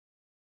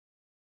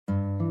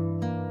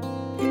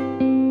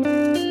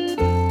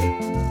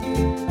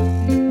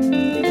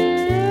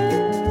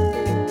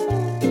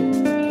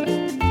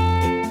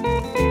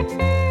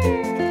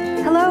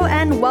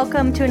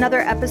welcome to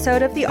another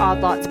episode of the Odd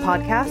Lots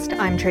podcast.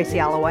 I'm Tracy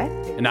Alloway.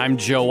 And I'm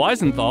Joe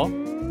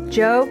Weisenthal.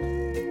 Joe,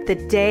 the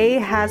day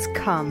has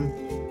come.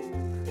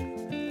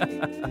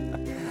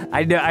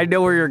 I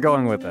know where you're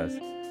going with this.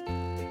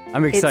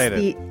 I'm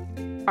excited.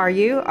 Are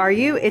you?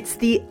 It's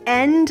the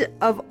end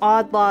of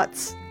Odd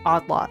Lots.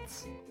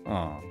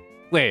 Oh,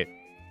 wait.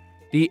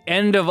 The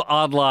end of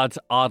Odd Lots.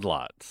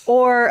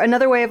 Or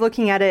another way of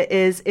looking at it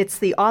is it's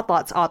the Odd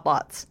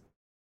Lots.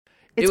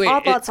 It's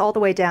Odd Lots all the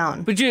way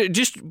down. But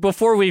just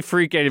before we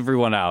freak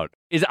everyone out,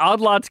 is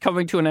Odd Lots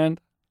coming to an end?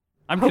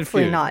 I'm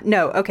Hopefully confused. not.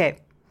 No, okay.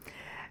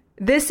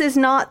 This is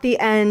not the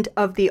end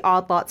of the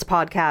Odd Lots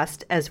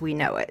podcast as we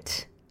know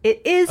it.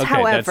 It is, okay,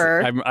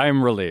 however...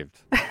 I'm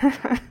relieved.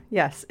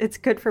 Yes, it's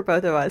good for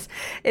both of us.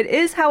 It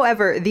is,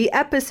 however, the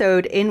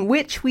episode in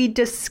which we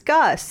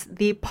discuss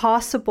the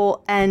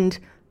possible end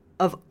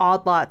of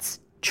Odd Lots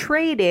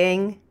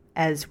trading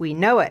as we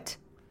know it.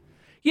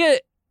 Yeah,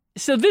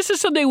 so this is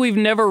something we've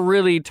never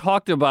really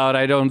talked about,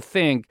 I don't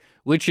think,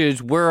 which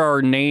is where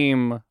our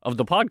name of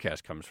the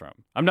podcast comes from.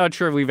 I'm not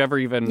sure if we've ever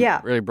even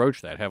really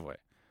broached that, have we?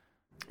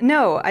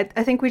 No, I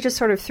think we just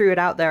sort of threw it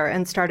out there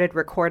and started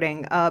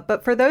recording.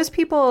 But for those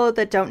people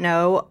that don't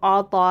know,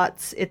 Odd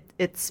Lots,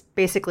 it's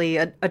basically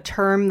a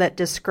term that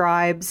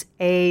describes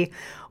a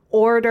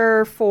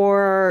order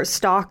for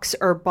stocks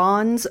or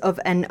bonds of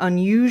an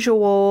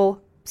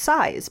unusual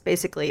size,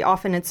 basically.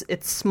 Often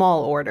it's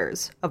small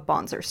orders of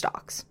bonds or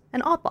stocks.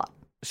 An odd lot.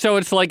 So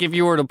it's like if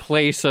you were to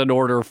place an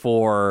order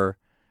for,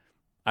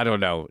 I don't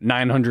know,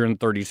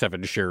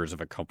 937 shares of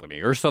a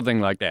company or something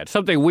like that.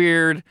 Something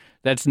weird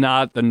that's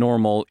not the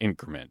normal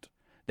increment.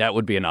 That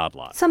would be an odd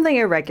lot. Something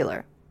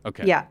irregular.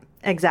 Okay. Yeah,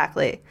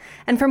 exactly.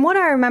 And from what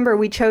I remember,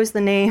 we chose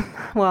the name,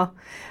 well,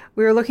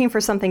 we were looking for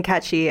something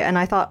catchy, and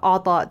I thought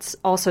Odd Lots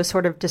also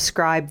sort of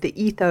described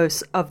the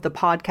ethos of the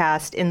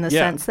podcast in the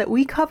sense that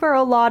we cover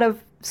a lot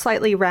of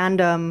slightly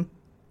random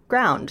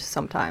ground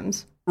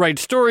sometimes. Right,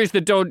 stories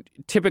that don't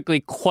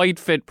typically quite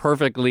fit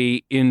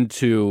perfectly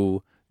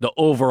into the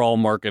overall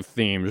market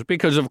themes,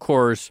 because, of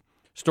course,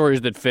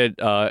 stories that fit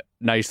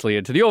nicely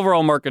into the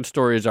overall market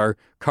stories are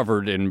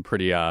covered in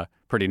pretty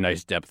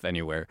nice depth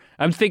anywhere.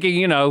 I'm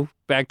thinking,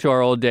 back to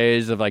our old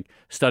days of like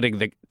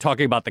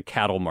talking about the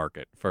cattle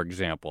market, for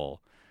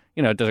example.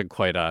 It doesn't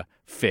quite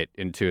fit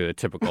into the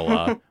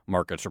typical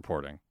markets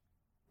reporting.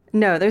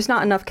 No, there's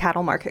not enough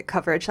cattle market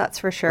coverage, that's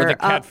for sure. Or the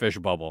catfish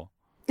bubble.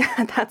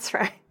 That's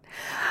right.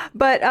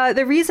 But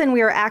the reason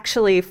we are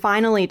actually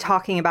finally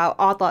talking about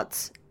Odd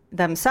Lots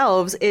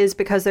themselves is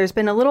because there's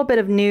been a little bit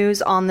of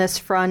news on this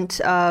front.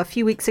 A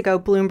few weeks ago,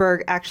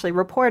 Bloomberg actually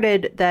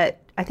reported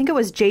that I think it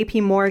was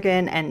JP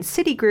Morgan and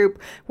Citigroup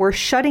were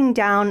shutting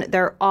down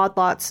their Odd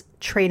Lots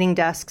trading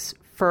desks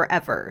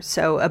forever.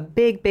 So a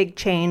big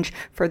change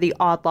for the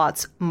Odd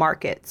Lots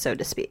market, so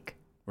to speak.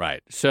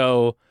 Right.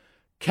 So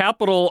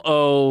capital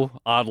O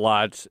Odd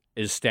Lots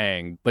is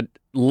staying, but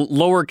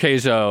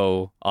lowercase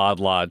o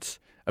Odd Lots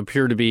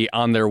appear to be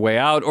on their way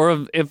out,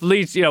 or at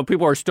least,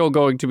 people are still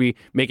going to be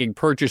making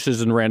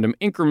purchases in random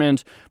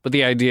increments, but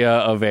the idea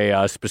of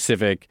a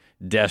specific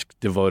desk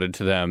devoted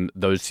to them,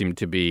 those seem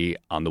to be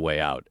on the way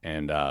out,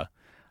 and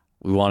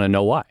we want to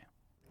know why.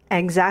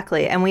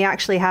 Exactly. And we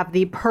actually have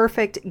the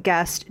perfect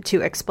guest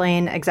to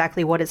explain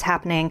exactly what is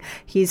happening.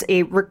 He's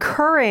a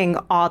recurring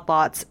Odd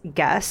Lots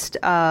guest,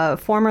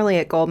 formerly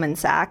at Goldman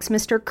Sachs,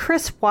 Mr.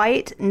 Chris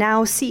White,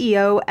 now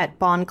CEO at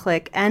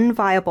BondCliQ and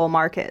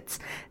ViableMkts.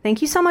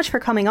 Thank you so much for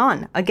coming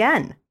on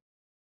again.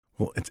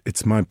 Well,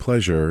 it's my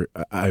pleasure.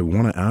 I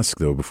want to ask,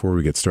 though, before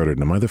we get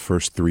started, am I the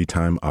first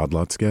 3-time Odd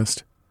Lots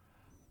guest?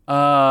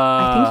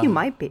 I think you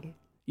might be.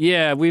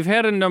 Yeah, we've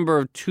had a number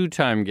of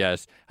 2-time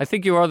guests. I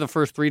think you are the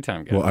first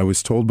 3-time guest. Well, I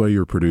was told by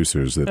your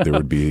producers that there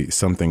would be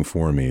something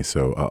for me,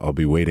 so I'll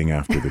be waiting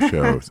after the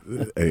show.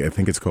 I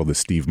think it's called the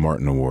Steve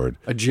Martin Award.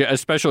 A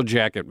special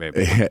jacket,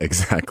 maybe. Yeah,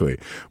 exactly.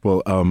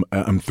 Well,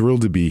 I'm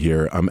thrilled to be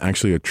here. I'm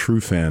actually a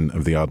true fan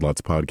of the Odd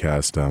Lots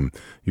podcast.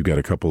 You've got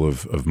a couple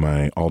of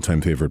my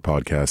all-time favorite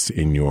podcasts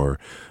in your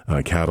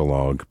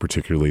catalog,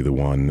 particularly the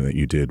one that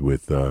you did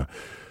with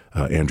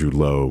Andrew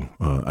Lowe.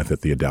 I thought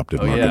the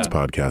Adaptive Markets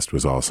podcast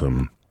was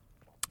awesome.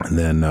 And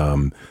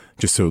then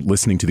just so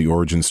listening to the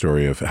origin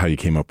story of how you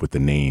came up with the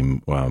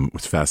name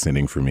was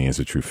fascinating for me as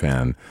a true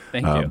fan.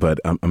 Thank you. But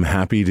I'm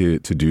happy to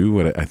do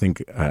what I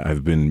think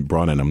I've been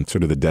brought in. I'm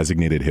sort of the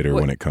designated hitter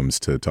when it comes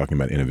to talking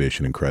about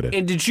innovation and credit.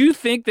 And did you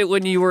think that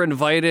when you were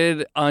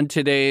invited on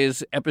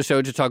today's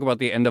episode to talk about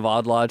the end of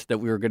Odd Lots that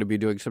we were going to be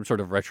doing some sort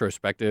of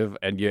retrospective,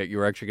 and you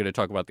were actually going to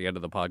talk about the end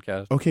of the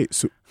podcast? Okay,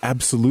 so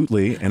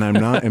absolutely, and I'm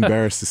not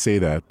embarrassed to say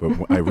that,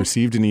 but I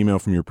received an email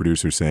from your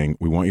producer saying,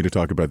 we want you to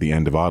talk about the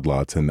end of Odd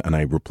Lots, and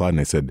I replied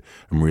and I said,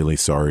 I'm really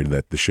sorry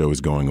that the show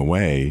is going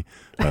away.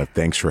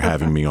 Thanks for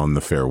having me on the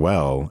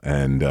farewell.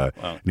 And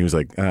he was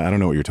like, I don't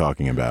know what you're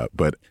talking about.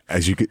 But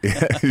as you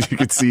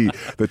could see,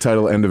 the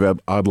title end of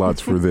Odd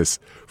Lots for this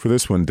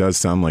one does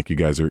sound like you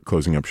guys are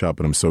closing up shop.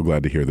 But I'm so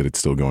glad to hear that it's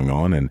still going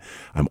on. And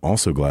I'm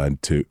also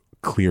glad to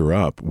clear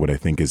up what I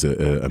think is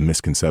a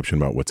misconception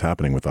about what's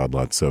happening with Odd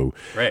Lots. So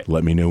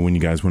let me know when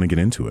you guys want to get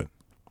into it.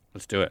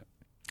 Let's do it.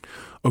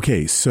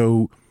 Okay,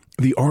 so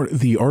the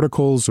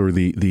articles or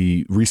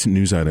the recent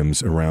news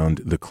items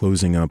around the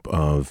closing up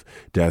of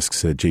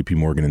desks at JP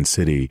Morgan and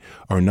Citi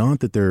are not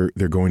that they're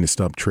going to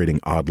stop trading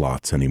odd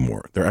lots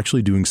anymore. They're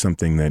actually doing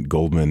something that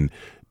Goldman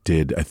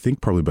did, I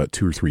think, probably about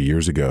 2 or 3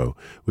 years ago,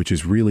 which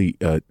is really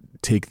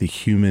take the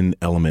human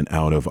element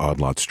out of odd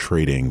lots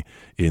trading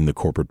in the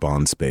corporate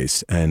bond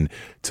space. And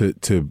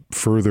to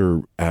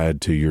further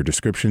add to your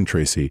description,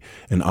 Tracy,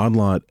 an odd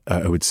lot,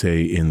 I would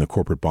say, in the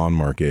corporate bond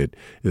market,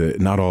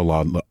 not all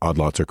odd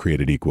lots are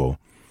created equal.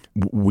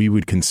 We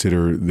would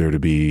consider there to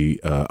be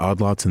odd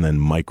lots and then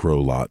micro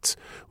lots,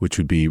 which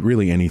would be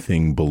really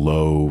anything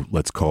below,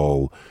 let's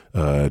call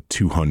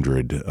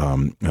 200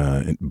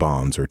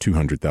 bonds or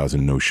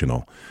 200,000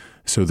 notional.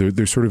 So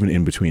there's sort of an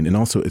in-between. And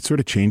also it sort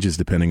of changes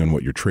depending on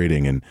what you're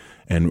trading.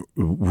 And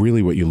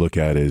really what you look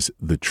at is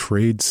the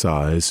trade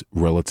size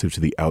relative to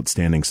the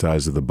outstanding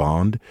size of the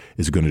bond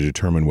is going to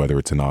determine whether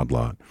it's an odd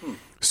lot.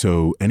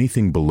 So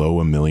anything below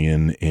 $1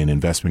 million in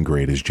investment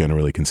grade is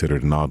generally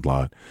considered an odd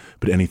lot,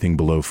 but anything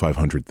below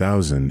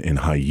 500,000 in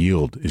high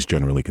yield is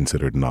generally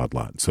considered an odd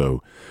lot.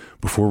 So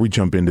before we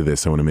jump into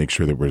this, I want to make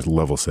sure that we're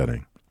level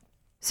setting.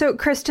 So,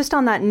 Chris, just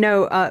on that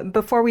note,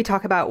 before we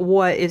talk about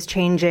what is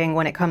changing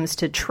when it comes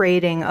to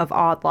trading of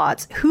odd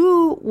lots,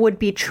 who would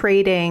be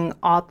trading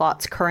odd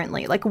lots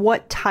currently? Like,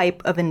 what type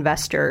of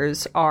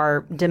investors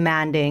are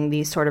demanding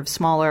these sort of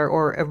smaller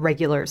or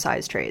irregular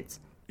size trades?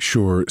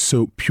 Sure.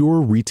 So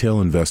pure retail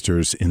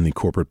investors in the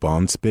corporate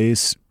bond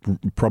space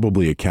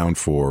probably account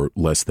for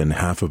less than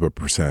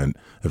 0.5%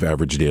 of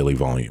average daily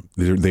volume.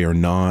 They are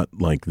not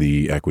like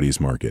the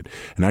equities market.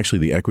 And actually,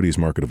 the equities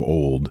market of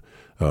old,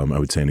 I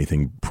would say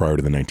anything prior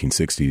to the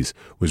 1960s,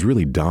 was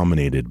really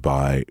dominated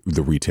by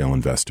the retail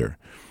investor.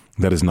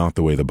 That is not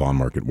the way the bond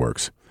market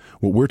works.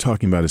 What we're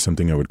talking about is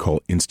something I would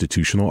call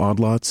institutional odd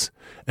lots.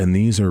 And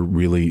these are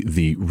really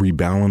the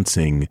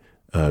rebalancing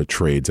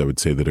trades, I would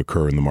say, that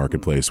occur in the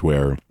marketplace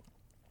where,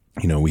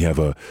 we have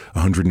a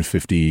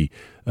 $150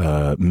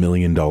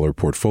 million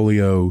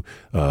portfolio.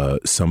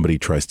 Somebody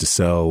tries to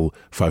sell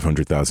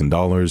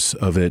 $500,000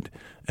 of it.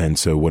 And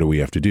so what do we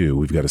have to do?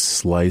 We've got to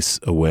slice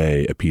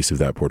away a piece of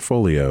that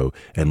portfolio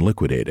and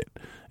liquidate it.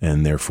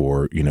 And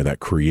therefore, that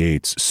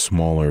creates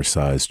smaller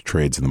sized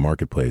trades in the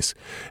marketplace.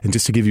 And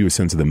just to give you a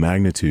sense of the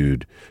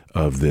magnitude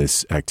of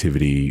this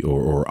activity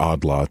or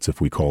odd lots,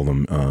 if we call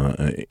them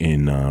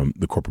in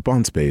the corporate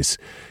bond space,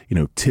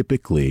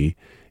 typically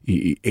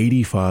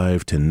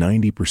 85 to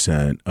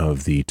 90%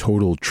 of the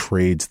total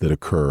trades that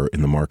occur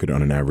in the market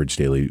on an average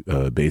daily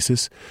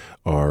basis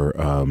are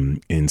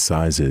in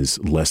sizes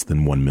less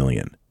than 1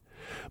 million.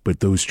 But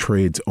those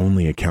trades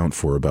only account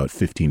for about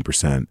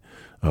 15%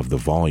 of the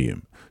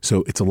volume.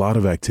 So it's a lot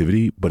of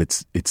activity, but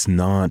it's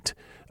not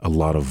a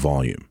lot of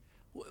volume.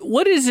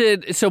 What is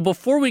it? So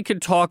before we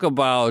could talk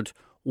about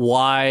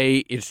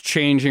why it's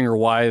changing or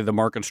why the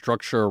market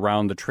structure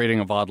around the trading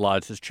of odd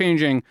lots is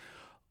changing,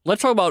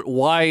 let's talk about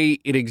why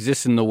it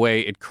exists in the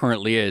way it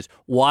currently is.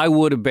 Why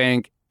would a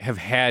bank have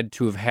had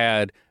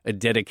a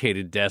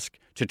dedicated desk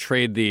to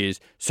trade these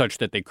such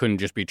that they couldn't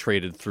just be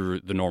traded through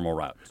the normal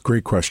routes?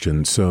 Great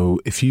question. So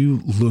if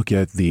you look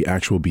at the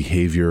actual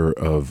behavior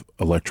of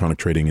electronic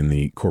trading in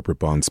the corporate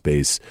bond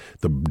space,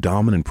 the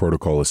dominant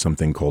protocol is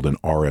something called an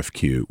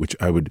RFQ, which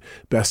I would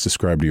best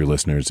describe to your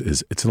listeners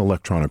as it's an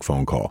electronic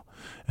phone call.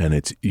 And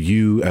it's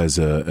you as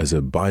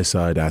a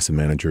buy-side asset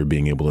manager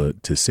being able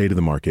to say to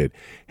the market,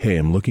 hey,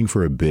 I'm looking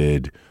for a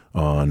bid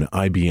on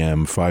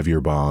IBM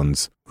 5-year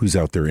bonds. Who's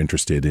out there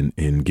interested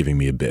in giving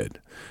me a bid?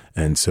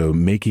 And so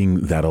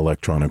making that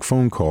electronic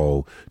phone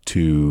call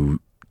to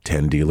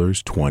 10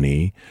 dealers,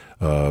 20,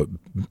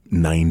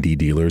 90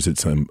 dealers at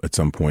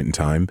some point in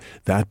time,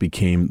 that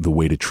became the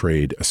way to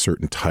trade a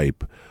certain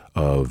type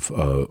of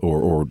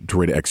or to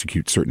way to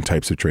execute certain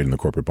types of trade in the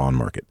corporate bond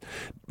market.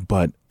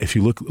 But if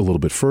you look a little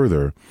bit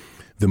further,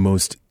 the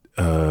most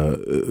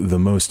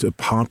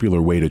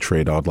popular way to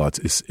trade odd lots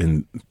is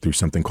through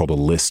something called a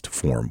list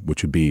form,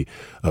 which would be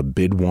a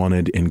bid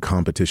wanted in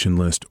competition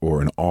list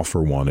or an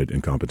offer wanted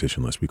in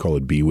competition list. We call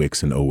it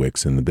BWIX and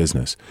OWIX in the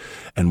business.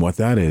 And what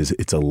that is,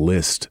 it's a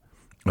list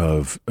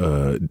of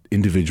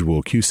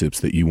individual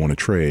QSIPs that you want to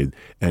trade.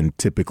 And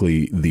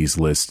typically these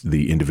lists,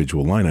 the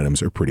individual line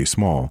items are pretty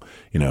small,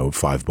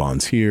 5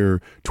 bonds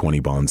here, 20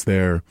 bonds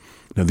there.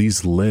 Now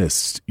these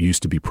lists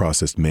used to be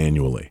processed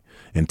manually.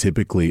 And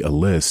typically a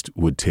list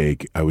would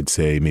take, I would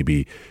say,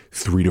 maybe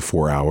 3 to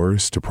 4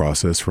 hours to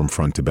process from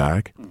front to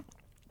back.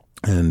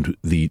 And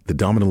the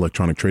dominant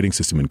electronic trading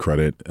system in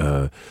credit,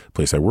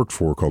 place I worked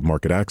for called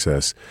Market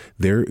Access,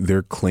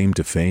 their claim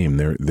to fame,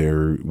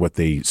 their what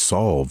they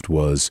solved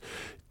was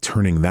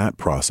turning that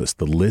process,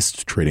 the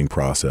list trading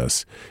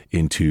process,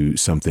 into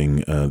something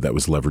that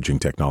was leveraging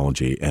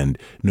technology. And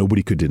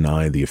nobody could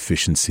deny the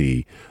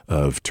efficiency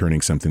of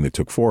turning something that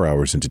took 4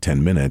 hours into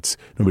 10 minutes.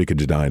 Nobody could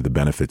deny the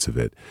benefits of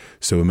it.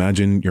 So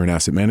imagine you're an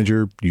asset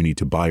manager. You need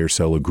to buy or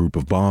sell a group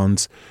of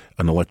bonds.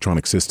 An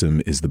electronic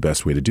system is the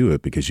best way to do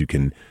it because you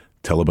can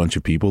tell a bunch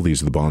of people,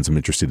 these are the bonds I'm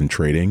interested in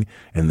trading,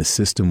 and the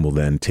system will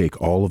then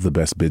take all of the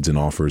best bids and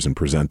offers and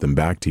present them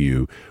back to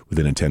you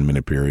within a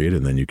 10-minute period,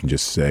 and then you can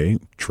just say,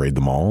 trade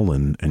them all,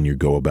 and you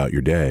go about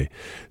your day.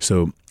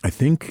 So I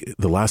think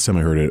the last time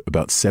I heard it,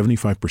 about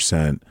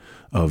 75%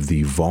 of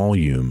the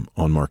volume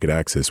on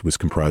MarketAxess was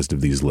comprised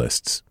of these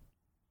lists.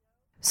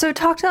 So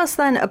talk to us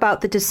then about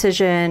the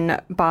decision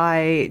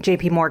by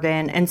JP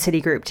Morgan and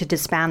Citigroup to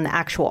disband the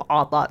actual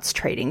odd lots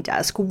trading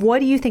desk. What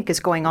do you think is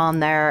going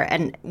on there,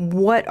 and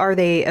what are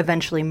they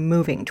eventually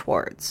moving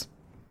towards?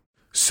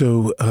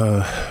 So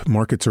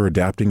markets are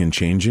adapting and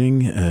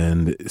changing,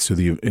 and so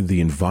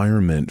the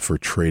environment for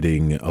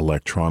trading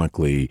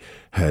electronically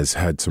has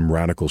had some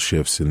radical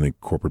shifts in the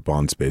corporate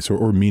bond space,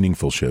 or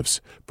meaningful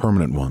shifts,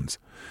 permanent ones.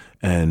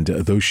 And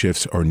those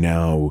shifts are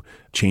now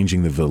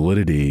changing the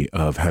validity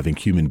of having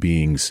human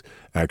beings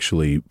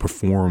actually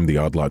perform the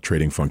odd lot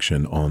trading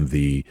function on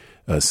the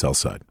sell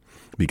side,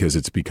 because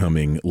it's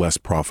becoming less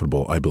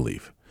profitable, I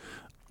believe.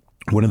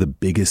 One of the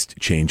biggest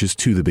changes,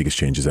 two of the biggest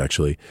changes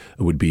actually,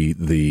 would be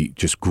the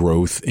just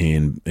growth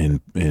in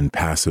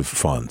passive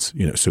funds.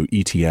 So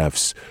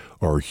ETFs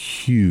are a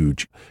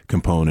huge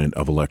component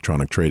of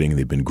electronic trading.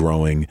 They've been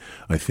growing.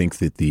 I think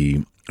that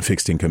the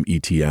fixed income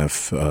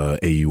ETF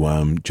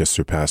AUM just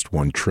surpassed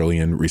 1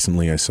 trillion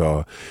recently, I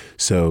saw.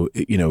 So,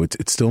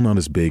 it's still not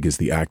as big as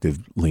the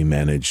actively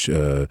managed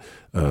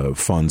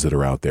funds that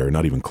are out there,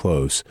 not even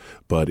close,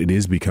 but it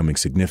is becoming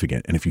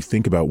significant. And if you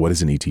think about what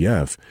is an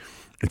ETF,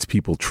 it's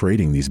people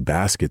trading these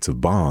baskets of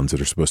bonds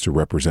that are supposed to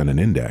represent an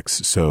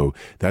index. So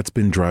that's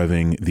been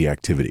driving the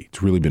activity.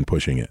 It's really been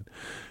pushing it.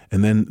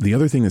 And then the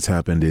other thing that's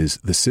happened is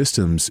the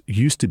systems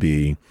used to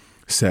be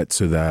set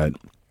so that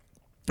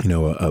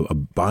a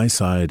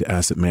buy-side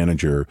asset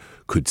manager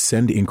could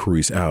send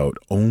inquiries out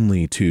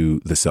only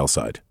to the sell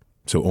side,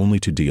 so only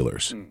to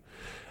dealers.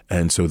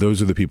 And so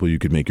those are the people you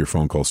could make your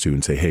phone calls to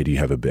and say, hey, do you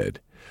have a bid?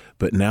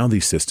 But now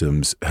these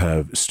systems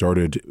have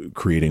started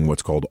creating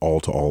what's called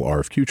all-to-all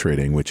RFQ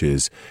trading, which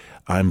is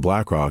I'm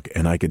BlackRock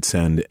and I could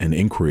send an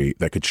inquiry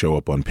that could show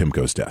up on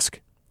PIMCO's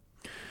desk.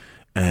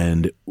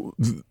 And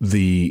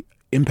the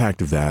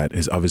impact of that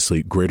is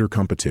obviously greater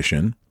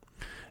competition.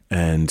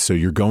 And so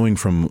you're going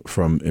from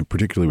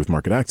particularly with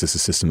MarketAxess, a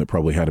system that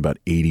probably had about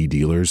 80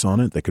 dealers on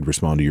it that could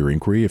respond to your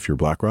inquiry if you're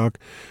BlackRock,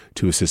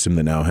 to a system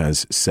that now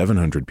has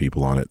 700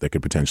 people on it that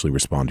could potentially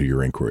respond to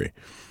your inquiry.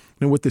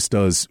 And what this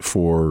does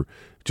for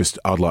just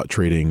odd lot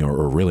trading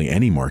or really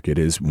any market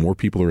is more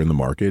people are in the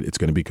market. It's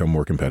going to become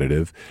more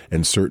competitive,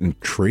 and certain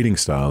trading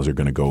styles are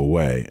going to go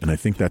away. And I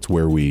think that's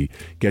where we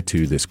get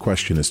to this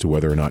question as to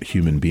whether or not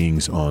human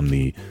beings on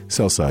the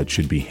sell side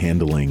should be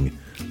handling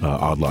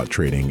odd lot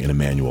trading in a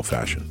manual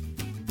fashion.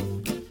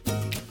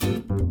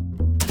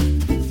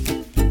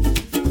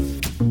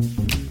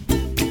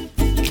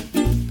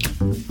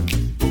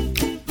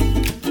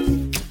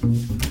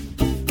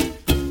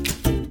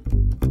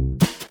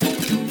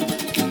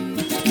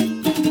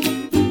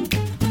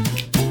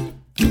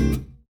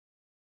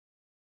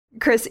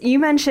 Chris, you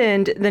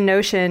mentioned the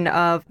notion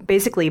of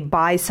basically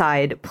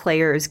buy-side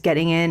players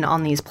getting in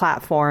on these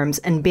platforms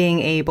and being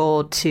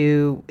able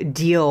to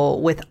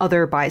deal with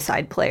other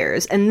buy-side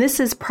players. And this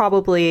is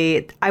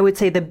probably, I would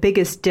say, the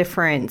biggest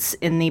difference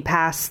in the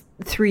past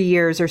 3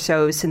 years or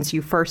so since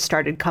you first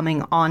started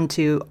coming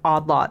onto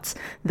Odd Lots,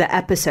 the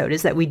episode,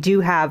 is that we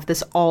do have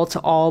this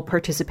all-to-all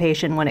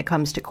participation when it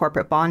comes to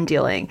corporate bond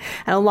dealing.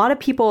 And a lot of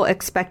people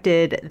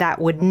expected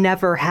that would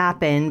never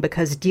happen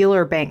because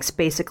dealer banks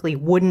basically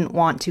wouldn't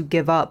want to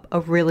give up a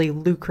really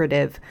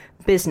lucrative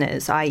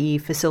business, i.e.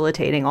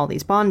 facilitating all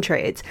these bond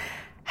trades.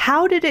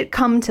 How did it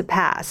come to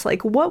pass?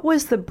 Like, what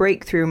was the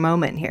breakthrough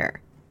moment here?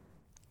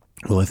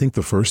 Well, I think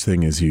the first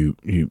thing is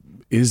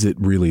is it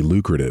really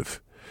lucrative?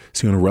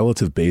 See, on a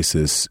relative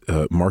basis,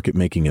 market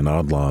making in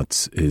odd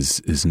lots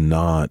is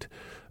not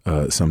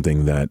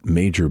something that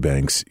major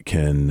banks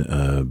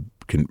can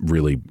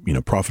really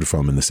profit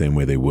from in the same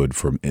way they would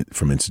from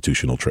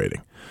institutional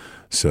trading.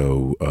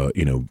 So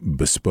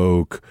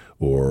bespoke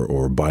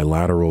or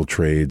bilateral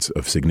trades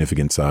of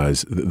significant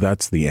size,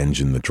 that's the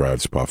engine that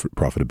drives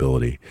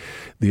profitability.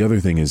 The other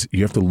thing is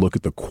you have to look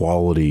at the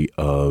quality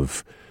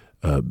of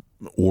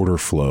order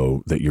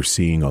flow that you're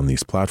seeing on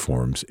these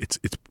platforms. It's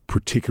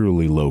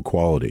particularly low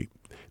quality.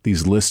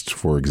 These lists,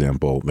 for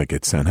example, that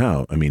get sent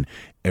out, I mean,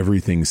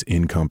 everything's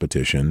in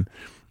competition.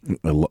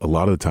 A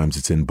lot of the times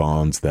it's in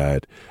bonds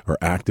that are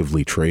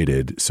actively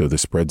traded, so the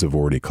spreads have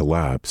already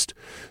collapsed.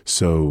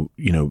 So,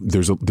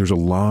 there's a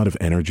lot of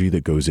energy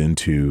that goes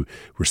into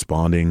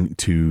responding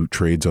to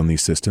trades on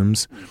these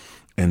systems.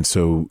 And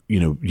so,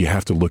 you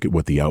have to look at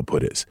what the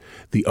output is.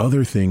 The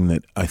other thing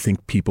that I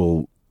think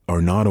people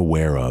are not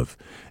aware of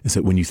is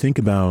that when you think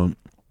about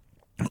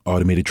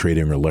automated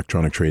trading or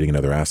electronic trading in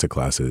other asset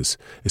classes,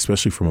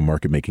 especially from a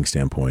market making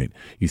standpoint,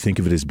 you think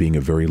of it as being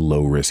a very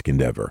low risk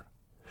endeavor.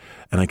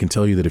 And I can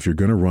tell you that if you're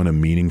going to run a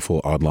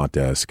meaningful odd lot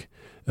desk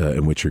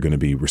in which you're going to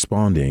be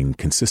responding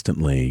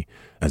consistently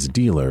as a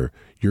dealer,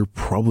 you're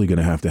probably going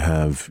to have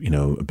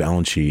a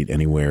balance sheet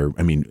anywhere,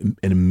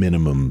 at a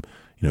minimum,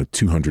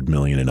 $200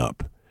 million and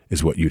up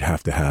is what you'd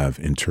have to have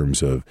in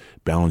terms of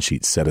balance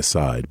sheet set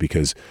aside,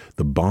 because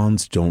the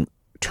bonds don't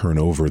turn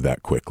over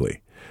that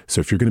quickly. So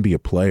if you're going to be a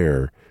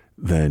player,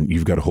 then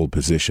you've got to hold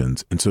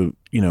positions. And so,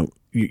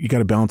 you got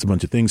to balance a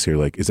bunch of things here.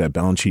 Like, is that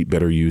balance sheet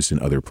better used in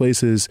other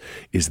places?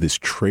 Is this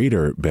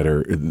trader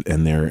better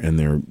and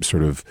their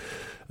sort of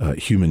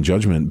human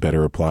judgment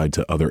better applied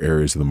to other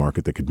areas of the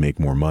market that could make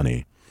more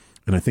money?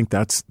 And I think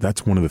that's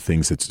one of the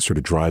things that's sort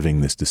of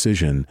driving this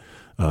decision,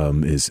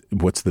 is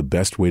what's the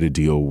best way to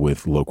deal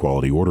with low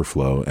quality order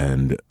flow.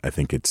 And I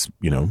think it's,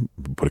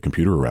 put a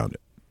computer around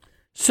it.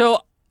 So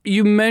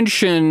you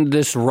mentioned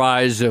this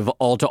rise of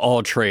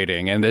all-to-all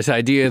trading and this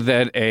idea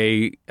that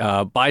a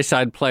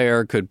buy-side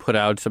player could put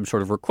out some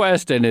sort of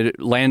request and it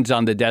lands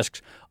on the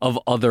desks of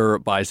other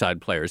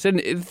buy-side players.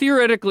 And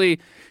theoretically,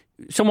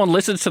 someone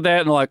listens to that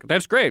and they're like,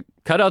 that's great.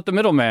 Cut out the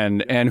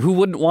middleman. And who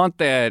wouldn't want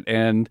that?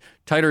 And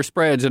tighter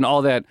spreads and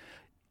all that.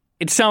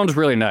 It sounds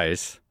really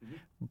nice.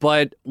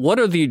 But what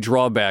are the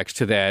drawbacks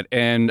to that?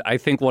 And I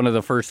think one of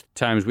the first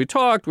times we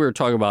were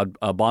talking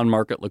about bond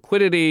market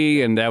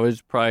liquidity, and that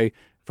was probably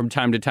from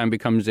time to time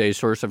becomes a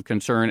source of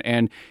concern.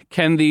 And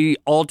can the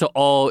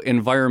all-to-all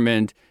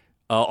environment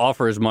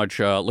offer as much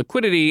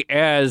liquidity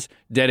as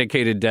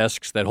dedicated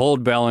desks that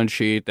hold balance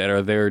sheet that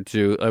are there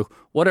to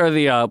what are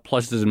the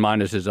pluses and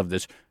minuses of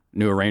this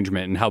new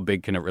arrangement, and how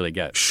big can it really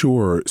get?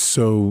 Sure.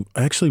 So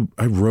I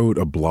wrote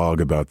a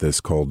blog about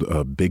this called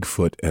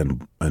Bigfoot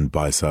and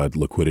Buy-Side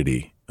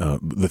Liquidity.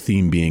 The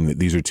theme being that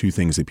these are two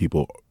things that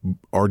people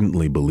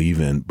ardently believe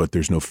in, but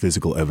there's no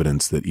physical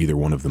evidence that either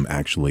one of them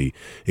actually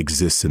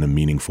exists in a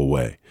meaningful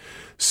way.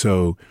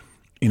 So,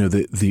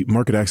 the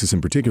market access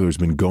in particular has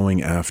been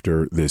going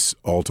after this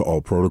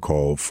all-to-all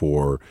protocol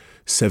for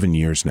 7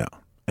 years now.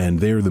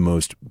 And they're the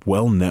most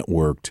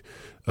well-networked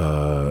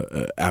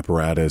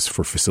apparatus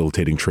for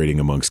facilitating trading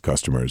amongst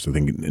customers. I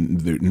think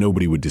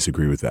nobody would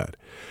disagree with that.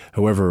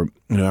 However,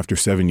 after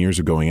 7 years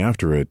of going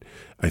after it,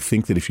 I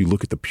think that if you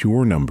look at the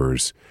pure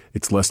numbers,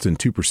 it's less than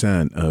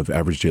 2% of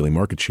average daily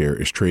market share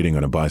is trading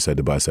on a buy-side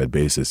to buy-side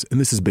basis. And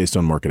this is based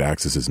on market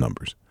access's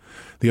numbers.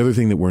 The other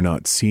thing that we're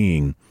not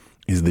seeing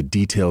is the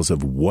details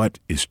of what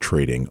is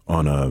trading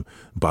on a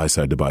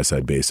buy-side to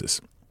buy-side basis.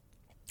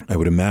 I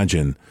would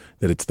imagine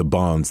that it's the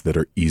bonds that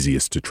are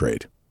easiest to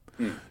trade.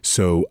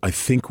 So I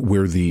think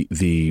where the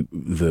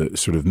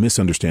sort of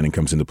misunderstanding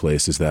comes into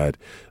place is that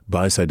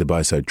buy-side to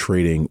buy-side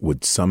trading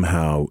would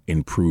somehow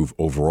improve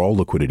overall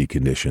liquidity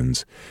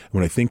conditions.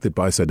 When I think that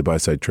buy-side to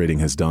buy-side trading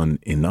has done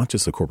in not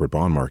just the corporate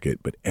bond market,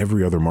 but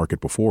every other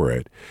market before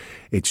it,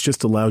 it's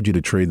just allowed you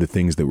to trade the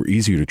things that were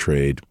easier to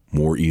trade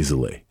more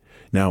easily.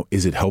 Now,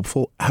 is it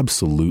helpful?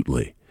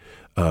 Absolutely.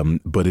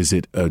 But is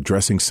it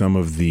addressing some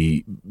of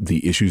the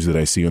issues that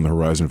I see on the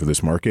horizon for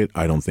this market?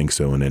 I don't think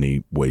so in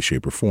any way,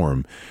 shape, or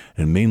form.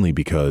 And mainly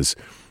because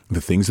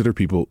the things that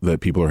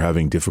people are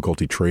having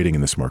difficulty trading in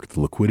this market,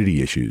 the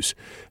liquidity issues,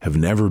 have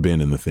never been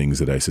in the things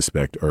that I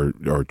suspect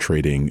are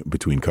trading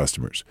between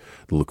customers.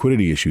 The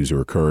liquidity issues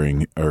are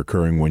occurring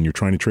when you're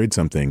trying to trade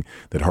something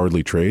that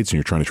hardly trades and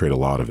you're trying to trade a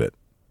lot of it.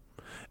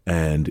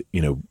 And,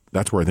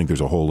 that's where I think there's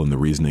a hole in the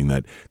reasoning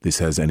that this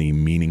has any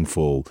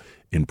meaningful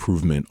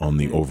improvement on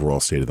the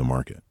overall state of the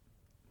market.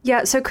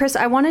 Yeah. So, Chris,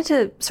 I wanted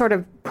to sort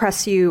of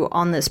press you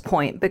on this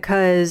point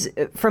because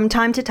from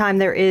time to time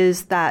there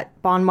is that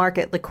bond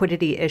market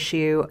liquidity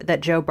issue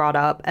that Joe brought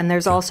up. And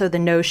there's also the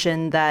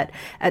notion that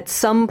at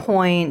some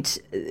point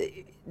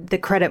the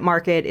credit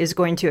market is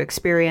going to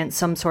experience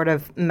some sort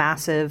of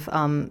massive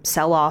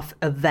sell-off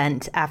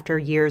event after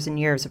years and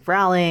years of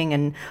rallying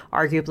and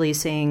arguably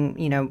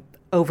seeing,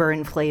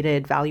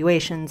 overinflated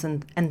valuations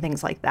and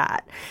things like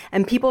that.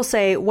 And people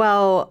say,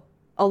 well,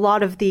 a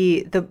lot of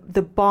the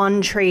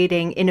bond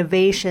trading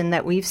innovation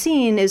that we've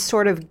seen is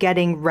sort of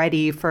getting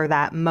ready for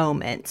that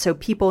moment. So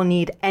people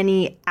need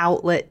any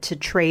outlet to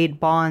trade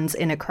bonds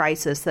in a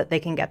crisis that they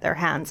can get their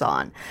hands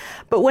on.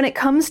 But when it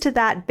comes to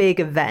that big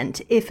event,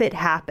 if it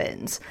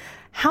happens,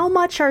 how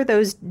much are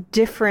those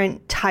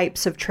different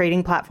types of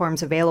trading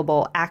platforms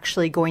available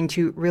actually going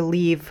to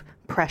relieve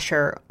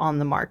pressure on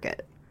the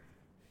market?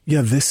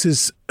 Yeah,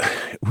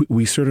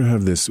 we sort of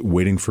have this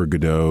waiting for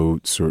Godot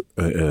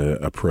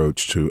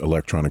approach to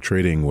electronic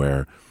trading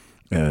where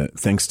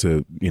thanks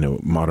to,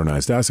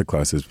 modernized asset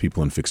classes,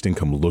 people in fixed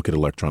income look at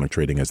electronic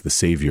trading as the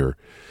savior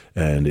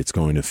and it's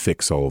going to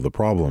fix all of the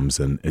problems.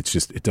 And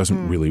it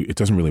doesn't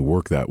really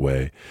work that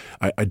way.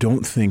 I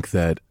don't think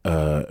that,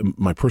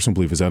 my personal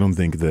belief is I don't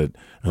think that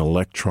an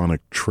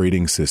electronic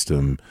trading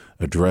system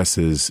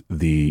addresses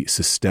the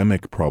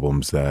systemic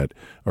problems that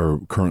are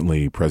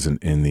currently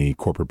present in the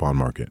corporate bond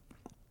market.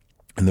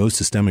 And those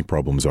systemic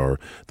problems are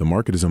the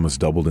market has almost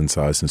doubled in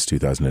size since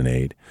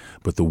 2008,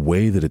 but the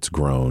way that it's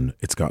grown,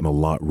 it's gotten a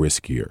lot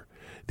riskier.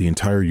 The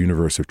entire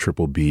universe of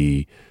triple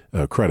B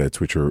credits,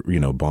 which are,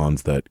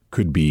 bonds that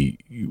could be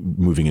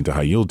moving into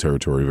high yield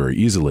territory very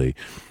easily,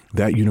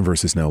 that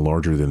universe is now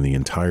larger than the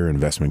entire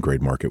investment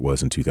grade market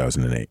was in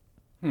 2008.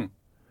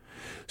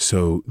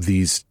 So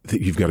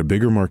you've got a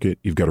bigger market,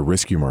 you've got a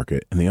riskier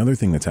market. And the other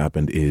thing that's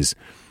happened is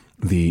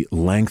the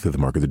length of the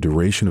market, the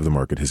duration of the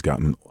market has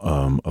gotten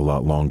a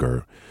lot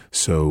longer.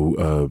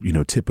 So,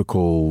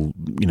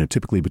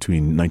 typically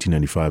between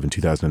 1995 and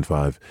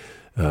 2005,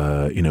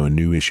 a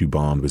new issue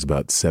bond was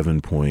about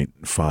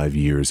 7.5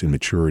 years in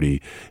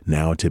maturity.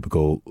 Now,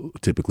 typically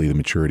the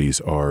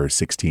maturities are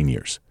 16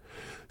 years.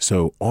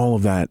 So all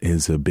of that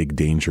is a big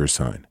danger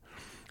sign.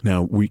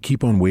 Now, we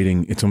keep on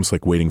waiting. It's almost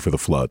like waiting for the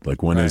flood.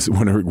 Like when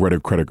are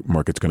credit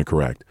markets going to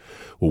correct?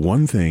 Well,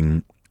 one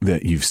thing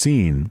that you've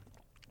seen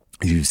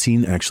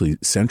actually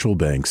central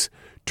banks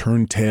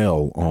turn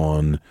tail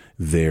on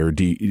their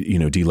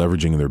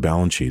deleveraging of their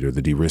balance sheet or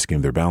the de-risking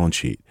of their balance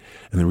sheet.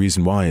 And the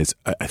reason why is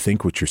I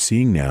think what you're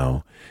seeing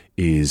now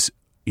is,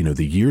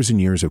 the years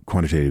and years of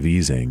quantitative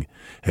easing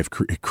have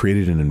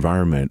created an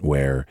environment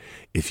where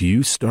if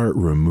you start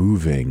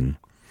removing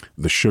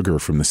the sugar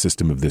from the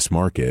system of this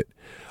market,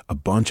 a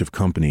bunch of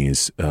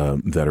companies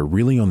that are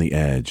really on the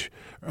edge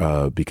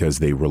because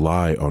they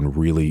rely on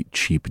really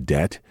cheap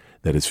debt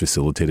that is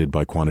facilitated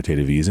by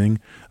quantitative easing,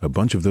 a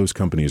bunch of those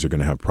companies are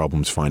going to have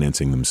problems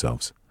financing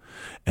themselves.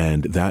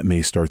 And that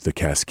may start the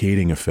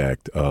cascading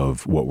effect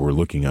of what we're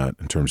looking at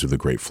in terms of the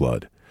Great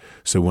Flood.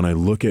 So when I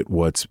look at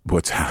what's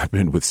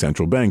happened with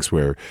central banks,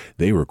 where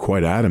they were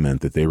quite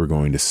adamant that they were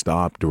going to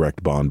stop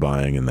direct bond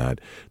buying and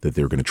that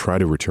they were going to try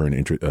to return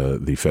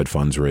the Fed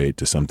funds rate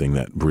to something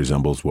that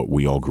resembles what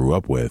we all grew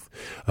up with,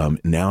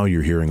 now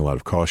you're hearing a lot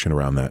of caution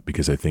around that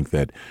because I think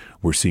that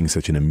we're seeing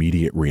such an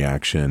immediate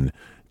reaction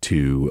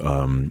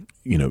to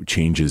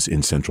changes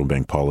in central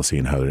bank policy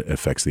and how it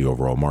affects the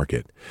overall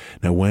market.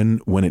 Now,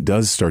 when it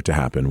does start to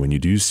happen, when you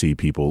do see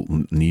people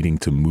needing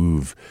to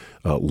move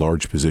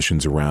large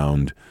positions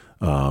around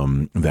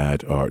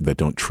that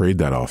don't trade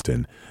that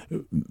often,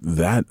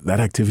 that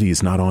activity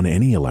is not on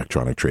any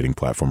electronic trading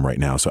platform right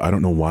now. So I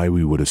don't know why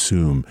we would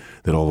assume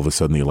that all of a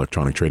sudden the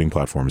electronic trading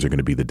platforms are going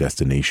to be the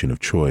destination of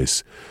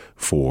choice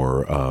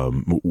for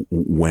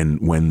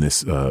when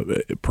this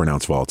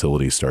pronounced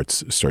volatility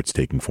starts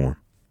taking form.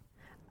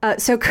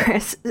 So,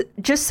 Chris,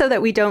 just so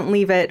that we don't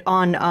leave it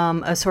on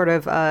a sort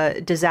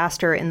of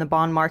disaster in the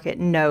bond market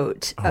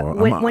note,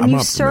 when you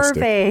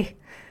survey,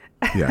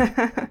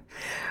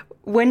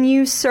 when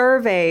you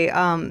survey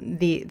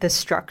the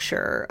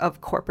structure of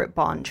corporate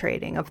bond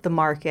trading of the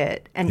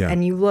market,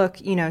 and you look,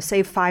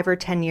 say 5 or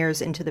 10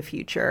 years into the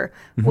future,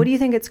 what do you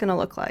think it's going to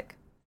look like?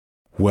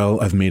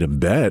 Well, I've made a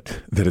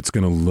bet that it's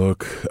going to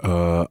look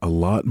a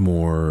lot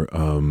more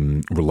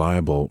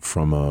reliable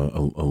from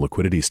a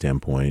liquidity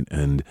standpoint.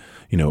 And,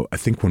 I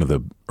think one of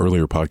the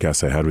earlier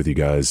podcasts I had with you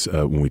guys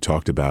when we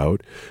talked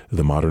about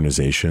the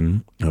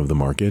modernization of the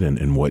market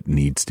and what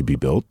needs to be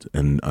built,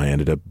 and I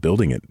ended up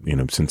building it.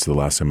 Since the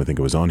last time I think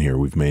I was on here,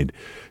 we've made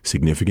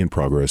significant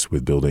progress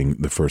with building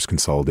the first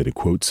consolidated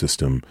quote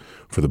system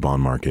for the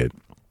bond market.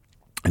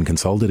 And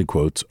consolidated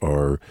quotes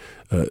are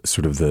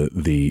sort of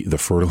the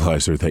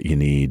fertilizer that you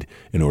need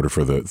in order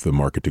for the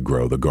market to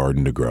grow, the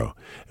garden to grow.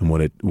 And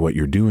what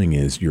you're doing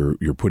is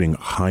you're putting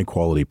high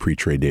quality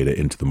pre-trade data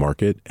into the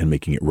market and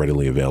making it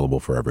readily available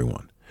for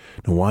everyone.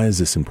 Now, why is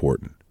this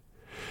important?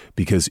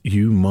 Because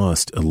you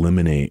must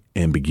eliminate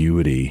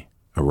ambiguity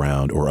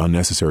around or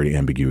unnecessary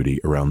ambiguity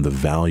around the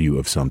value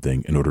of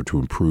something in order to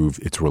improve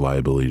its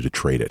reliability to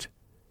trade it.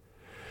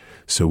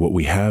 So what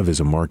we have is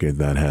a market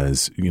that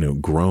has,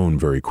 grown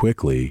very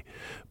quickly,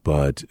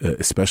 but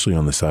especially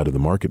on the side of the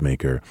market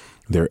maker,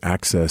 their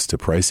access to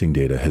pricing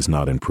data has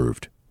not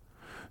improved.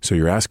 So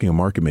you're asking a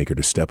market maker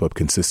to step up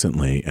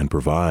consistently and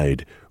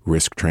provide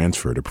risk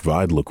transfer, to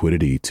provide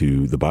liquidity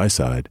to the buy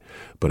side.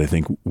 But I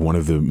think one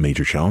of the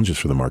major challenges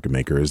for the market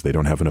maker is they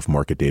don't have enough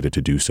market data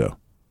to do so.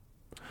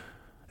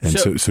 And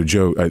so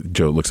Joe, it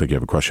looks like you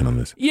have a question on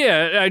this.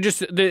 Yeah,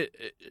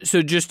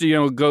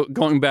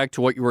 going back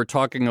to what you were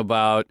talking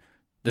about,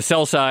 the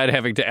sell side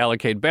having to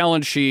allocate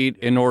balance sheet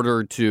in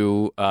order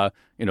to,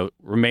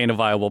 remain a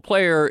viable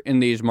player in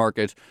these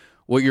markets.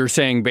 What you're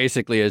saying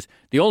basically is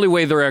the only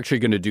way they're actually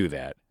going to do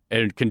that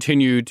and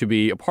continue to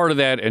be a part of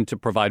that and to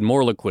provide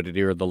more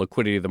liquidity or the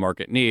liquidity the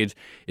market needs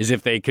is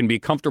if they can be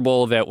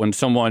comfortable that when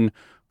someone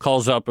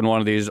calls up in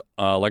one of these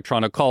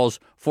electronic calls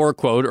for a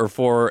quote or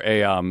for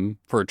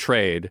a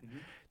trade,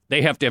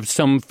 they have to have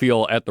some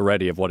feel at the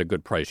ready of what a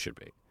good price should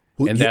be.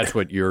 And that's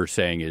what you're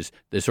saying is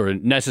the sort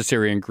of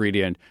necessary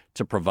ingredient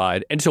to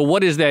provide. And so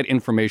what does that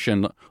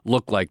information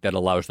look like that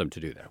allows them to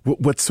do that?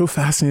 What's so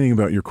fascinating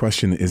about your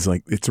question is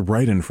it's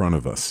right in front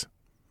of us.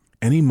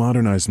 Any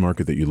modernized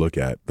market that you look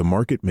at, the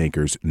market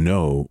makers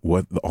know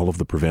what all of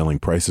the prevailing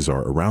prices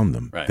are around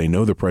them. Right. They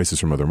know the prices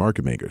from other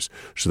market makers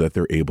so that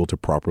they're able to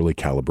properly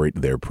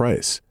calibrate their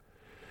price.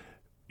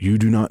 You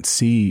do not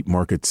see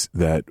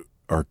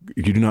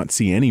you do not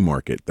see any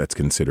market that's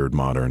considered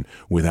modern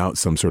without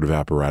some sort of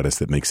apparatus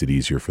that makes it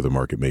easier for the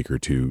market maker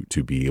to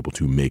be able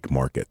to make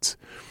markets.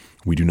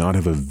 We do not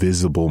have a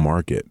visible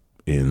market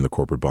in the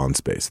corporate bond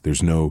space.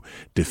 There's no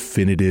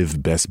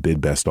definitive best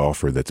bid, best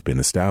offer that's been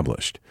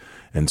established.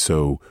 And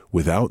so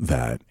without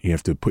that, you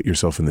have to put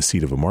yourself in the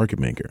seat of a market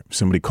maker. If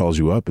somebody calls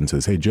you up and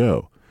says, "Hey,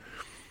 Joe,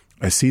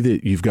 I see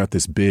that you've got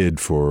this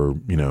bid for,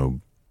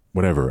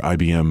 whatever,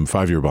 IBM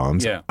 5-year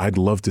bonds. Yeah. I'd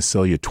love to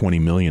sell you 20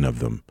 million of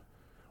them.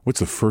 What's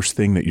the first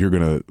thing that you're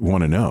going to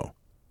want to know?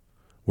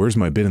 Where's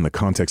my bid in the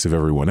context of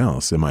everyone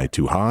else? Am I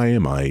too high?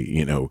 Am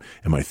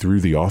I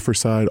through the offer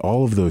side?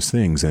 All of those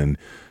things. And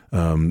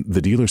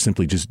the dealers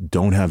simply just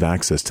don't have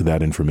access to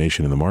that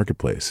information in the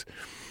marketplace.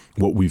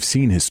 What we've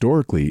seen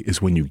historically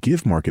is when you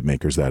give market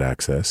makers that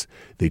access,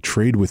 they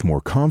trade with more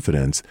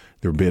confidence.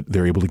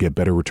 They're able to get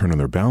better return on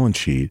their balance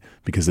sheet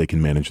because they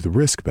can manage the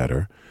risk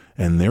better.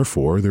 And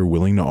therefore, they're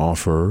willing to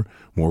offer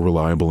more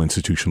reliable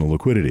institutional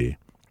liquidity.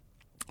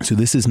 So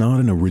this is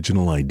not an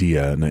original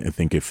idea. And I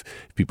think if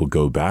people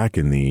go back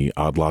in the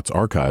Odd Lots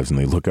archives and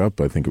they look up,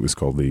 I think it was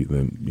called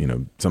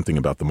the something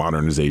about the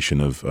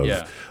modernization of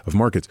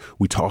markets.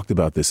 We talked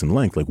about this in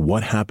length, like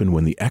what happened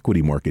when the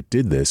equity market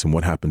did this and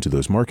what happened to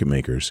those market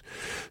makers.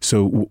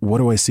 So what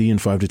do I see in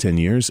 5 to 10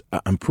 years?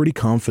 I'm pretty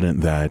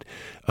confident that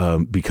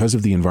because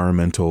of the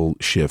environmental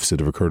shifts that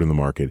have occurred in the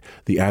market,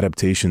 the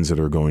adaptations that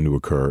are going to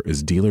occur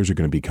is dealers are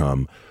going to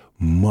become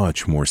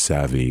much more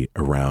savvy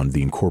around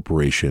the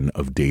incorporation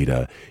of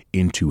data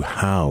into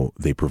how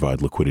they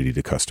provide liquidity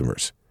to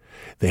customers.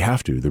 They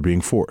have to. They're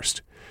being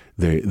forced.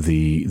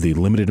 The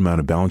limited amount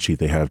of balance sheet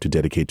they have to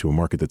dedicate to a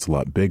market that's a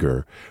lot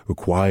bigger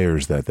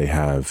requires that they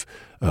have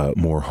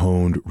more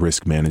honed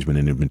risk management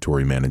and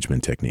inventory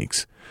management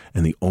techniques.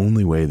 And the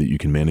only way that you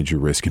can manage your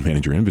risk and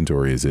manage your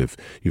inventory is if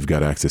you've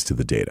got access to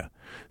the data.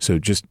 So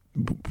just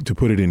to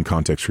put it in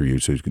context for you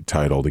so you can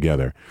tie it all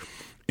together,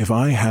 if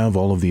I have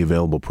all of the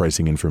available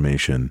pricing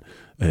information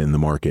in the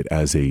market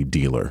as a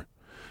dealer,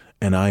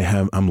 and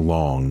I'm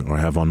long or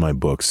I have on my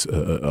books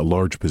a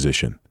large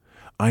position,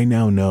 I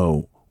now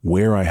know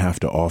where I have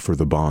to offer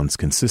the bonds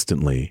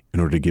consistently in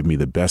order to give me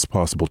the best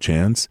possible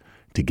chance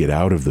to get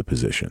out of the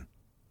position.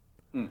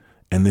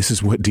 And this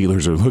is what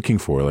dealers are looking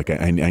for. Like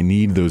I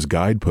need those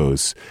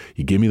guideposts.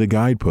 You give me the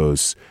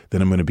guideposts,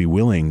 then I'm going to be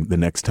willing the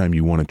next time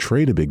you want to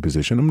trade a big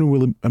position, I'm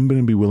going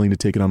to be willing to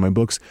take it on my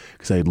books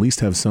because I at least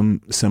have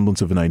some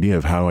semblance of an idea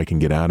of how I can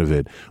get out of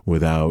it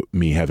without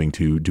me having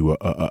to do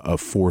a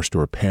forced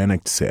or a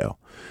panicked sale.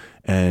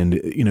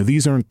 And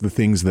these aren't the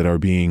things that are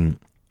being,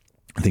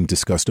 I think,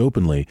 discussed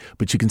openly,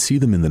 but you can see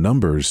them in the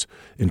numbers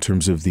in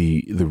terms of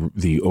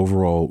the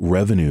overall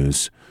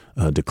revenues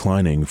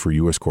declining for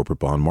U.S. corporate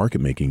bond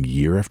market making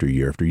year after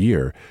year after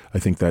year. I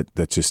think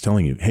that's just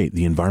telling you, hey,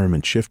 the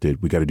environment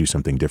shifted. We got to do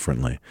something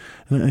differently.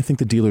 And I think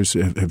the dealers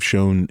have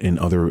shown in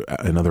other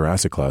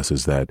asset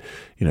classes that,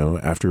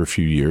 after a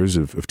few years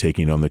of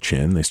taking it on the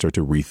chin, they start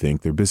to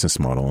rethink their business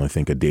model. And I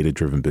think a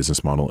data-driven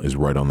business model is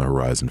right on the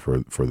horizon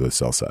for the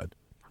sell side.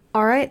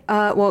 All right.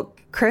 Well,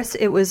 Chris,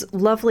 it was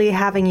lovely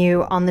having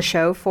you on the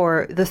show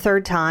for the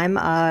third time.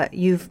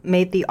 You've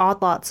made the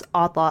Odd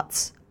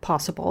Lots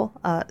possible,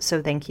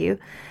 so thank you.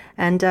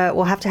 And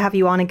we'll have to have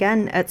you on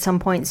again at some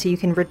point so you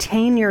can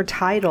retain your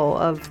title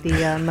of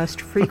the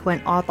most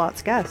frequent Odd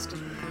Lots guest.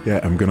 Yeah,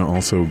 I'm going to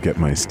also get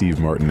my Steve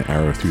Martin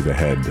arrow through the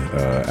head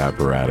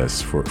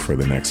apparatus for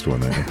the next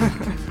one.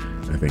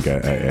 I think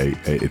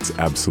it's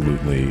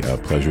absolutely a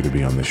pleasure to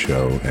be on the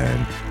show,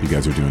 and you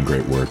guys are doing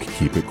great work.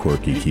 Keep it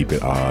quirky, keep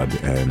it odd,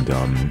 and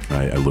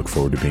I look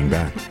forward to being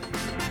back.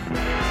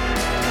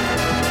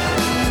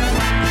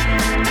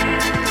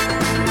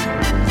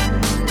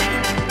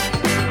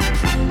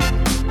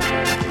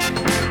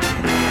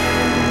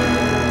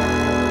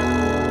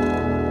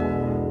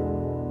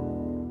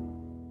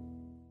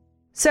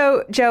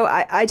 So, Joe,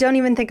 I don't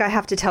even think I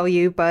have to tell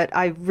you, but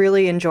I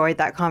really enjoyed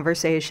that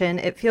conversation.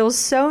 It feels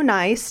so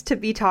nice to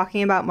be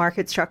talking about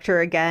market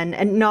structure again,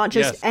 and not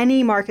just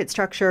any market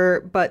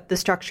structure, but the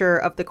structure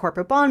of the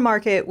corporate bond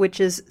market, which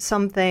is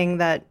something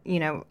that,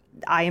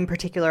 I in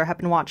particular have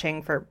been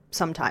watching for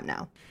some time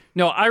now.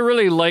 No, I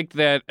really liked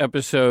that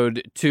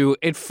episode, too.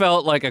 It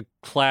felt like a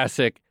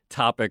classic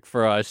topic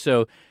for us.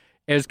 So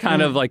it's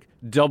kind of like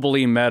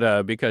doubly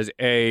meta because,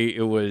 A,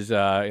 it was,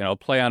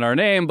 play on our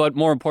name, but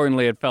more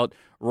importantly, it felt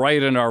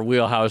right in our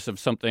wheelhouse of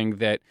something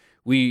that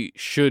we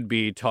should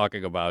be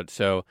talking about.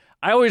 So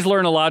I always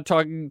learn a lot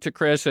talking to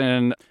Chris,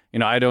 and,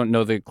 I don't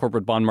know the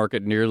corporate bond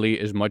market nearly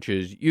as much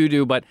as you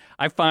do, but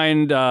I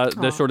find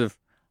the sort of,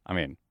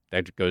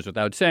 that goes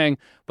without saying,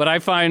 but I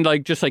find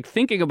just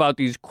thinking about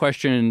these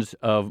questions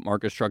of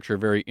market structure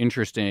very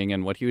interesting,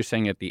 and what he was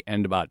saying at the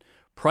end about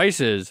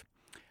prices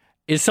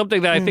is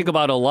something that I think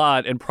about a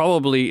lot, and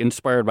probably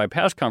inspired by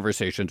past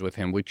conversations with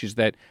him, which is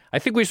that I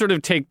think we sort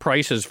of take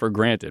prices for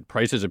granted.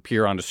 Prices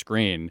appear on a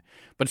screen,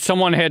 but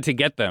someone had to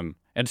get them,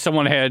 and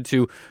someone had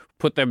to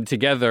put them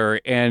together,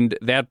 and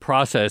that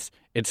process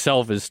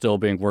itself is still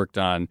being worked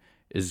on,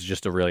 is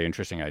just a really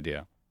interesting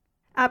idea.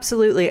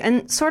 Absolutely.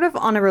 And sort of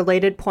on a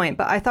related point,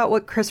 but I thought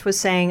what Chris was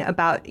saying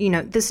about,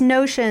 this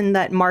notion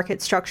that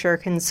market structure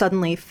can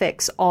suddenly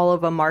fix all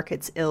of a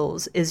market's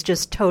ills is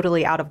just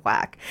totally out of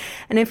whack.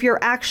 And if you're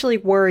actually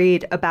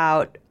worried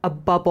about a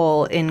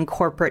bubble in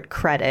corporate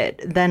credit,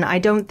 then I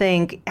don't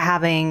think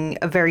having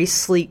a very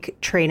sleek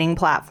trading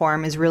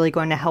platform is really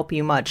going to help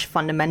you much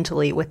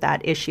fundamentally with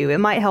that issue. It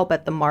might help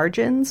at the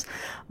margins,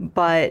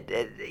 but,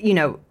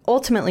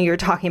 ultimately you're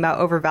talking about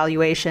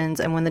overvaluations.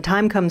 And when the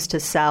time comes to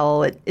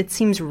sell, it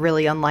seems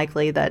really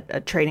unlikely that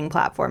a trading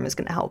platform is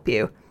going to help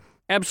you.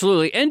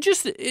 Absolutely. And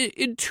just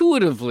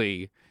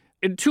intuitively,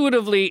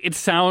 it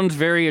sounds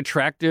very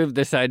attractive,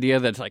 this idea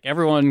that's like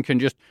everyone can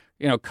just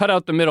cut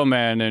out the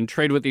middleman and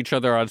trade with each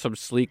other on some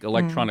sleek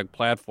electronic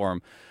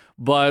platform.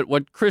 But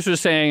what Chris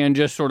was saying, and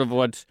just sort of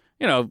what's,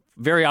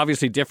 very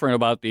obviously different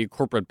about the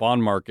corporate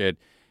bond market,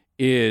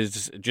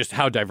 is just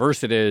how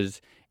diverse it is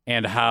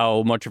and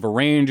how much of a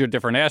range of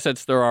different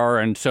assets there are.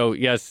 And so,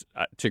 yes,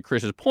 to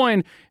Chris's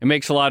point, it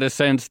makes a lot of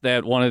sense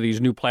that one of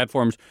these new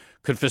platforms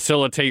could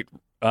facilitate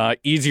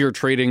easier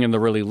trading in the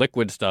really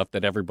liquid stuff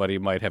that everybody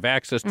might have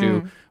access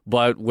to.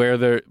 But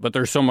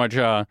there's so much,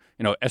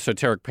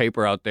 esoteric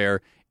paper out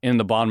there in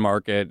the bond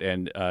market,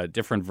 and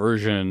different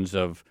versions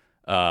of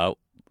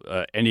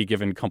any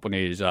given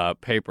company's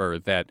paper,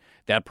 that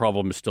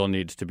problem still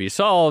needs to be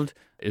solved,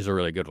 is a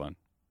really good one.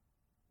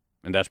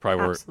 And that's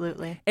probably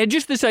absolutely. And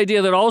just this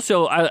idea that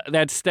also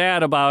that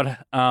stat about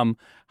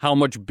how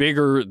much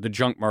bigger the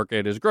junk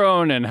market has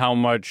grown and how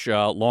much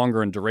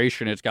longer in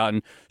duration it's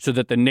gotten, so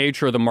that the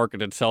nature of the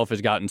market itself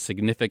has gotten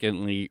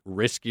significantly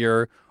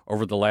riskier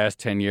over the last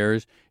 10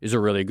 years, is a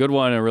really good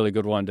one, and a really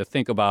good one to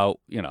think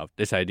about,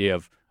 this idea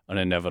of an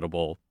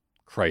inevitable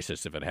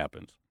crisis if it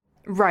happens.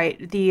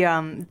 Right.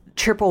 The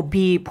triple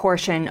B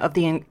portion of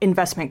the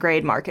investment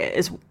grade market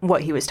is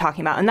what he was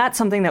talking about. And that's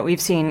something that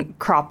we've seen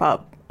crop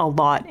up a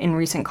lot in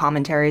recent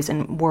commentaries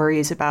and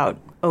worries about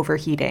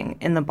overheating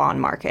in the bond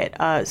market.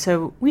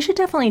 So we should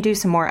definitely do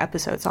some more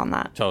episodes on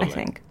that, totally. I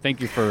think. Thank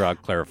you for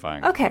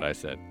clarifying what I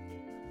said.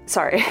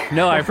 Sorry.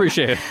 No, I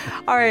appreciate it.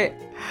 All right.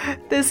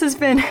 This has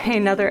been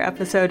another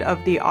episode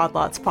of the Odd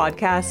Lots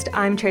podcast.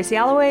 I'm Tracy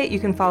Alloway. You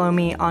can follow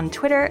me on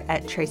Twitter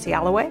at Tracy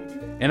Alloway.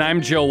 And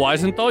I'm Joe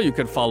Weisenthal. You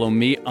could follow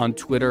me on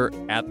Twitter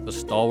at The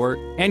Stalwart.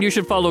 And you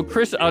should follow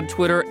Chris on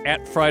Twitter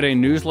at Friday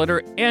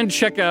Newsletter. And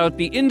check out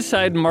the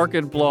Inside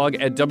Market blog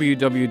at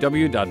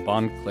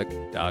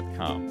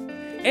www.bondcliq.com.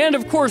 And,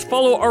 of course,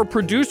 follow our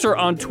producer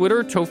on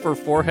Twitter, Topher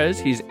Forhez.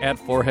 He's at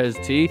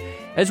ForhezT.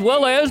 As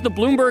well as the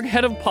Bloomberg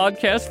head of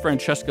podcast,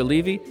 Francesca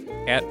Levy,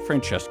 at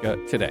Francesca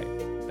Today.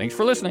 Thanks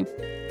for listening.